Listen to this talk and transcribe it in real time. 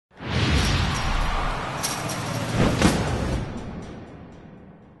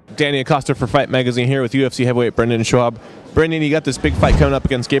Danny Acosta for Fight Magazine here with UFC heavyweight Brendan Schaub. Brendan, you got this big fight coming up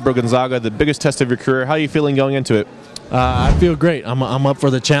against Gabriel Gonzaga, the biggest test of your career. How are you feeling going into it? I feel great. I'm up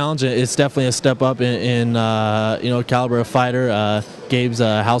for the challenge. It's definitely a step up in caliber of fighter. Gabe's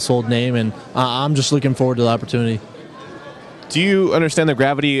a household name, and I'm just looking forward to the opportunity. Do you understand the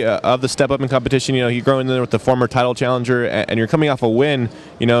gravity of the step up in competition? You know, you're going in there with the former title challenger, and you're coming off a win.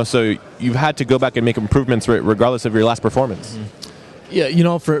 You know, so you've had to go back and make improvements regardless of your last performance. Yeah, you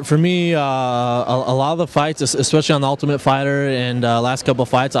know, for me, a lot of the fights, especially on the Ultimate Fighter and last couple of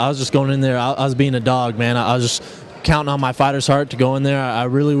fights, I was just going in there. I was being a dog, man. I was just counting on my fighter's heart to go in there. I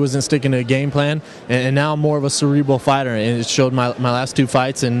really wasn't sticking to a game plan, and now I'm more of a cerebral fighter, and it showed my last two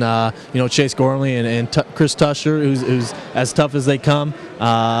fights. And Chase Gormley and Chris Tusher, who's as tough as they come.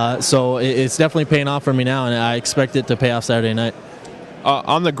 So it's definitely paying off for me now, and I expect it to pay off Saturday night.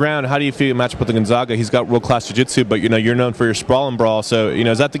 On the ground, how do you feel you match up with the Gonzaga? He's got world-class jiu-jitsu, but you're known for your sprawl and brawl. So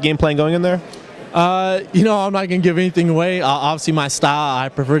is that the game plan going in there? I'm not going to give anything away. Obviously, my style, I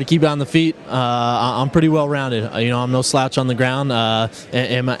prefer to keep it on the feet. I'm pretty well-rounded. I'm no slouch on the ground.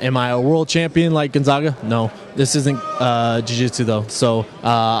 Am I a world champion like Gonzaga? No. This isn't jiu-jitsu, though. So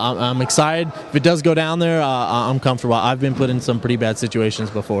I'm excited. If it does go down there, I'm comfortable. I've been put in some pretty bad situations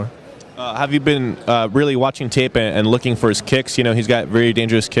before. Have you been really watching tape and looking for his kicks? He's got very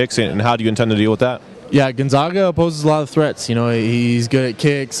dangerous kicks, and how do you intend to deal with that? Yeah, Gonzaga poses a lot of threats. He's good at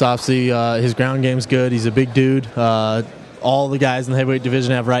kicks. Obviously, his ground game's good. He's a big dude. All the guys in the heavyweight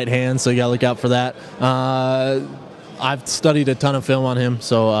division have right hands, so you got to look out for that. I've studied a ton of film on him,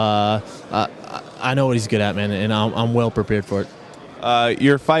 so I know what he's good at, man, and I'm well prepared for it.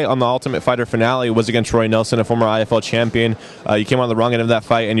 Your fight on the Ultimate Fighter finale was against Roy Nelson, a former IFL champion. You came on the wrong end of that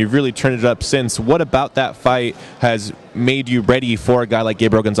fight, and you've really turned it up since. What about that fight has made you ready for a guy like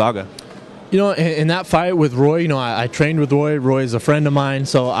Gabriel Gonzaga? In that fight with Roy, I trained with Roy. Roy is a friend of mine,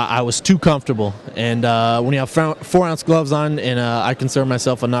 so I was too comfortable. And when you have 4-ounce gloves on, and I consider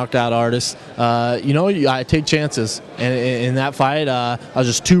myself a knocked-out artist, I take chances. And in that fight, I was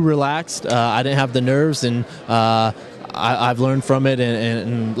just too relaxed. I didn't have the nerves, and I've learned from it.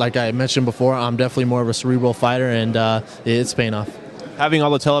 And like I mentioned before, I'm definitely more of a cerebral fighter, and it's paying off. Having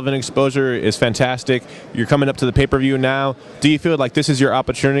all the television exposure is fantastic. You're coming up to the pay-per-view now. Do you feel like this is your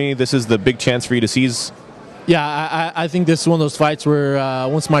opportunity? This is the big chance for you to seize? Yeah, I think this is one of those fights where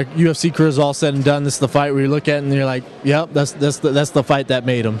once my UFC career is all said and done, this is the fight where you look at it and you're like, yep, that's the fight that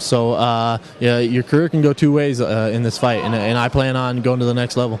made him. So yeah, your career can go two ways in this fight, and I plan on going to the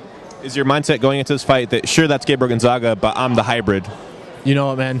next level. Is your mindset going into this fight that, sure, that's Gabriel Gonzaga, but I'm the hybrid? You know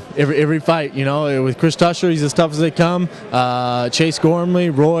what, man, every fight, with Chris Tusher, he's as tough as they come. Chase Gormley,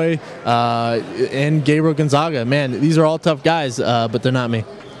 Roy, and Gabriel Gonzaga, man, these are all tough guys, but they're not me.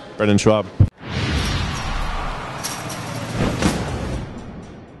 Brendan Schaub.